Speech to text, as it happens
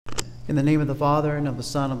In the name of the Father, and of the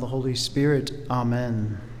Son, and of the Holy Spirit.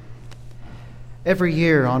 Amen. Every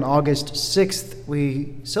year on August 6th,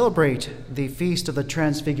 we celebrate the Feast of the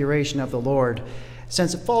Transfiguration of the Lord.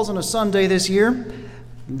 Since it falls on a Sunday this year,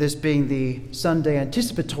 this being the Sunday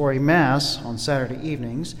anticipatory Mass on Saturday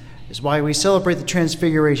evenings, is why we celebrate the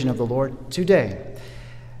Transfiguration of the Lord today.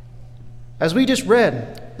 As we just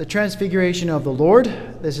read, the Transfiguration of the Lord,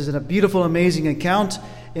 this is a beautiful, amazing account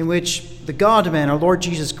in which the God-man, our Lord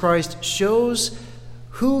Jesus Christ, shows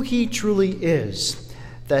who he truly is,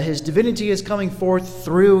 that his divinity is coming forth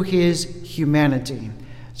through his humanity.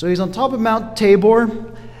 So he's on top of Mount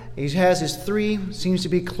Tabor. He has his three, seems to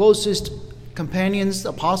be closest companions,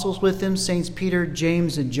 apostles with him, Saints Peter,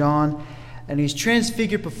 James, and John, and he's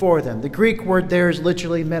transfigured before them. The Greek word there is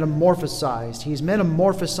literally metamorphosized. He's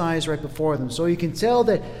metamorphosized right before them. So you can tell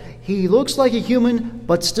that he looks like a human,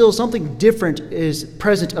 but still something different is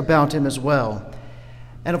present about him as well.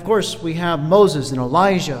 And of course, we have Moses and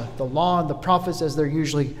Elijah, the law and the prophets, as they're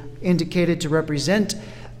usually indicated to represent,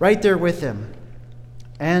 right there with him.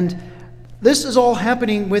 And this is all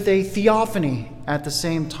happening with a theophany at the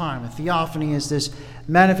same time. A theophany is this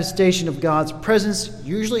manifestation of God's presence.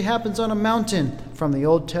 Usually happens on a mountain from the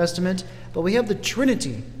Old Testament. But we have the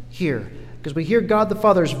Trinity here, because we hear God the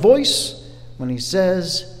Father's voice when he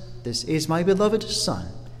says, "This is my beloved Son,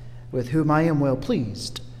 with whom I am well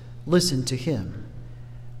pleased. Listen to him."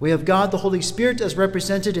 We have God the Holy Spirit as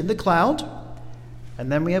represented in the cloud.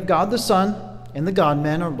 And then we have God the Son and the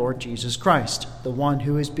God-man, our Lord Jesus Christ, the one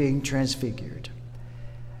who is being transfigured.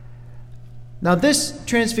 Now this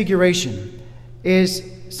transfiguration is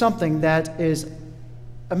something that is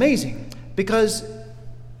amazing, because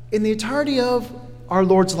in the entirety of our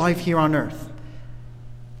Lord's life here on earth,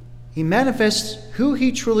 he manifests who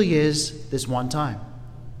he truly is this one time.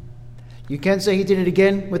 You can't say he did it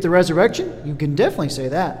again with the resurrection. You can definitely say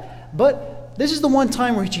that. But this is the one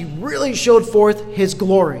time where he really showed forth his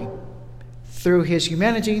glory through his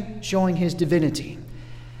humanity, showing his divinity.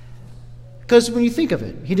 Because when you think of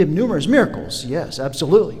it, he did numerous miracles, yes,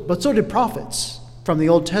 absolutely. But so did prophets from the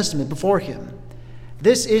Old Testament before him.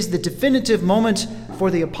 This is the definitive moment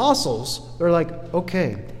for the apostles. They're like,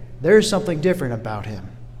 okay, there's something different about him.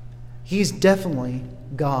 He's definitely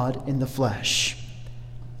God in the flesh.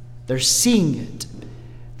 They're seeing it.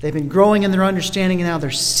 They've been growing in their understanding, and now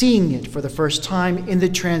they're seeing it for the first time in the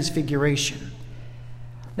Transfiguration.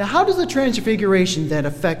 Now, how does the Transfiguration then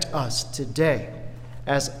affect us today?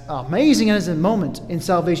 As amazing as a moment in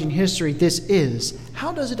salvation history this is,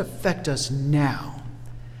 how does it affect us now?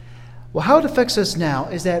 Well, how it affects us now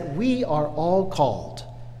is that we are all called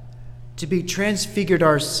to be transfigured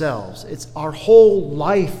ourselves. It's our whole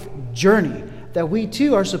life journey that we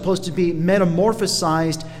too are supposed to be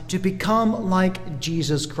metamorphosized to become like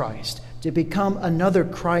Jesus Christ, to become another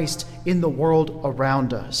Christ in the world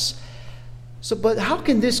around us. But how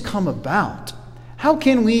can this come about? How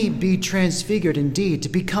can we be transfigured indeed to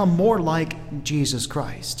become more like Jesus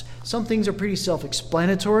Christ? Some things are pretty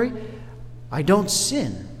self-explanatory. I don't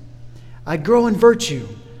sin. I grow in virtue.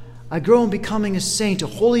 I grow in becoming a saint, a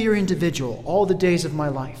holier individual, all the days of my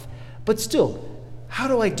life. But still, how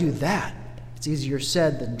do I do that? It's easier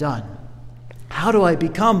said than done. How do I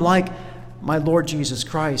become like my Lord Jesus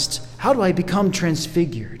Christ? How do I become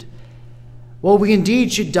transfigured? Well, we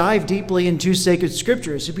indeed should dive deeply into sacred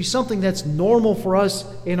scriptures. It should be something that's normal for us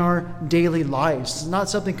in our daily lives. It's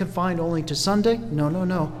not something confined only to Sunday. No,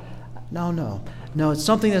 it's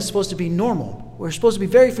something that's supposed to be normal. We're supposed to be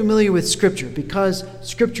very familiar with Scripture, because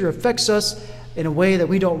Scripture affects us in a way that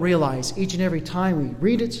we don't realize each and every time we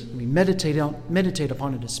read it, we meditate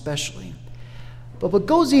upon it especially. But what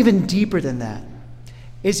goes even deeper than that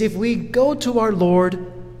is if we go to our Lord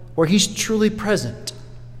where he's truly present,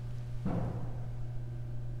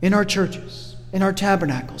 in our churches, in our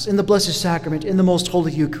tabernacles, in the Blessed Sacrament, in the Most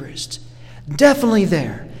Holy Eucharist. Definitely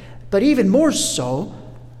there. But even more so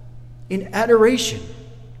in adoration.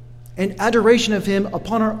 In adoration of him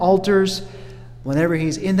upon our altars, whenever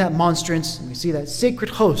he's in that monstrance, and we see that sacred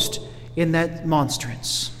host in that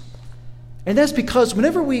monstrance. And that's because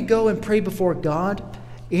whenever we go and pray before God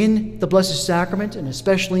in the Blessed Sacrament, and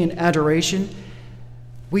especially in adoration,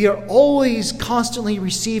 we are always constantly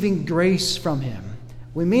receiving grace from him.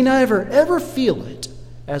 We may not ever feel it,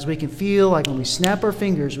 as we can feel like when we snap our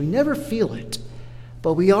fingers. We never feel it.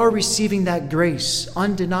 But we are receiving that grace,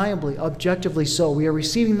 undeniably, objectively so. We are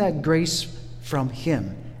receiving that grace from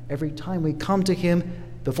him every time we come to him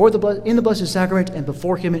in the Blessed Sacrament and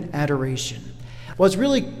before him in adoration. What's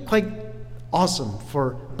really quite awesome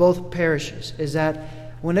for both parishes is that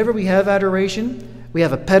whenever we have adoration, we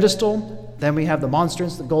have a pedestal, then we have the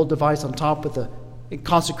monstrance, the gold device on top with the a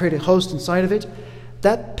consecrated host inside of it.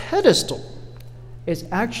 That pedestal is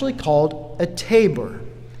actually called a tabor.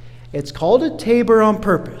 It's called a tabor on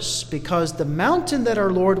purpose because the mountain that our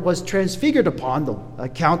Lord was transfigured upon, the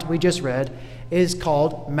account we just read, is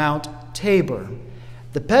called Mount Tabor.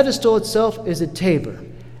 The pedestal itself is a tabor.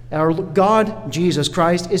 Our God, Jesus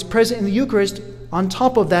Christ, is present in the Eucharist on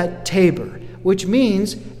top of that tabor, which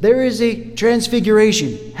means there is a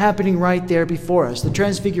transfiguration happening right there before us. The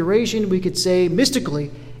transfiguration, we could say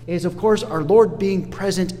mystically, is of course our Lord being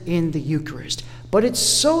present in the Eucharist. But it's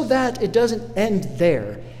so that it doesn't end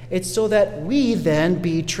there. It's so that we then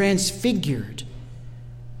be transfigured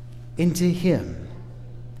into Him,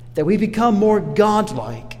 that we become more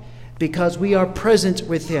godlike because we are present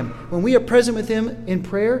with Him. When we are present with Him in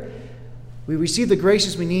prayer, we receive the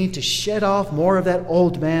graces we need to shed off more of that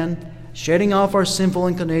old man, shedding off our sinful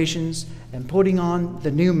inclinations and putting on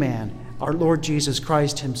the new man, our Lord Jesus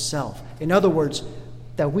Christ Himself. In other words,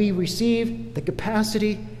 that we receive the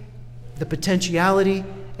capacity, the potentiality,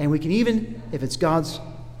 and we can even, if it's God's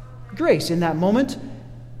grace in that moment,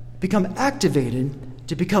 become activated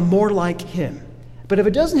to become more like Him. But if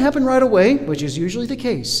it doesn't happen right away, which is usually the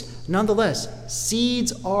case, nonetheless,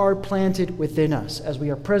 seeds are planted within us. As we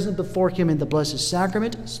are present before Him in the Blessed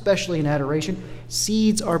Sacrament, especially in adoration,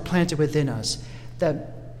 seeds are planted within us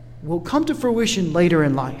that will come to fruition later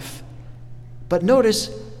in life. But notice,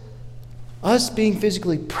 us being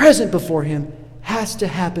physically present before Him has to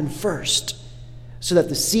happen first so that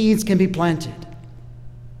the seeds can be planted,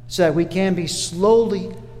 so that we can be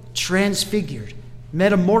slowly transfigured,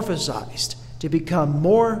 metamorphosized to become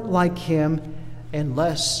more like Him and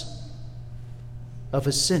less of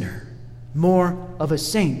a sinner, more of a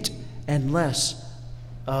saint and less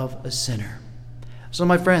of a sinner. So,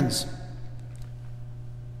 my friends,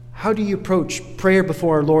 how do you approach prayer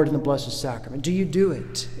before our Lord in the Blessed Sacrament? Do you do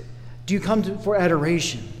it? Do you come for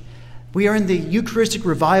adoration? We are in the Eucharistic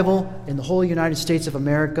revival in the whole United States of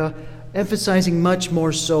America, emphasizing much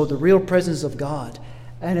more so the real presence of God.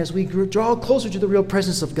 And as we draw closer to the real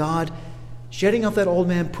presence of God, shedding off that old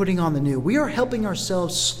man, putting on the new, we are helping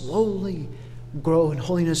ourselves slowly grow in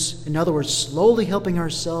holiness. In other words, slowly helping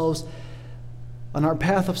ourselves on our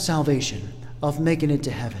path of salvation, of making it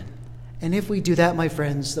to heaven. And if we do that, my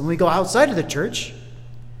friends, then when we go outside of the church,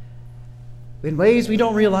 in ways we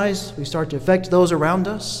don't realize, we start to affect those around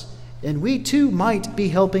us. And we too might be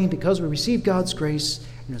helping because we receive God's grace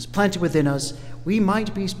and it's planted within us. We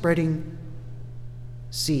might be spreading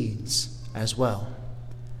seeds as well.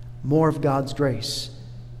 More of God's grace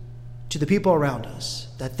to the people around us,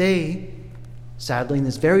 that they, sadly, in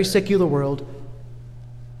this very secular world,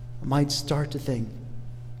 might start to think,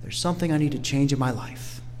 there's something I need to change in my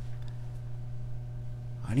life.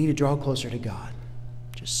 I need to draw closer to God.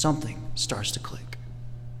 Just something starts to click.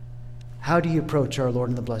 How do you approach our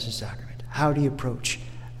Lord in the Blessed Sacrament? How do you approach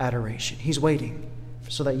adoration? He's waiting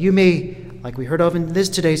so that you may, like we heard of in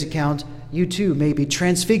today's account, you too may be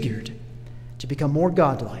transfigured to become more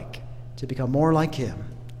godlike, to become more like Him,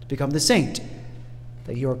 to become the saint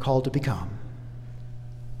that you are called to become.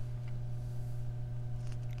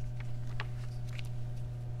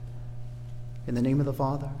 In the name of the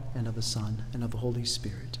Father, and of the Son, and of the Holy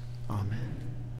Spirit. Amen.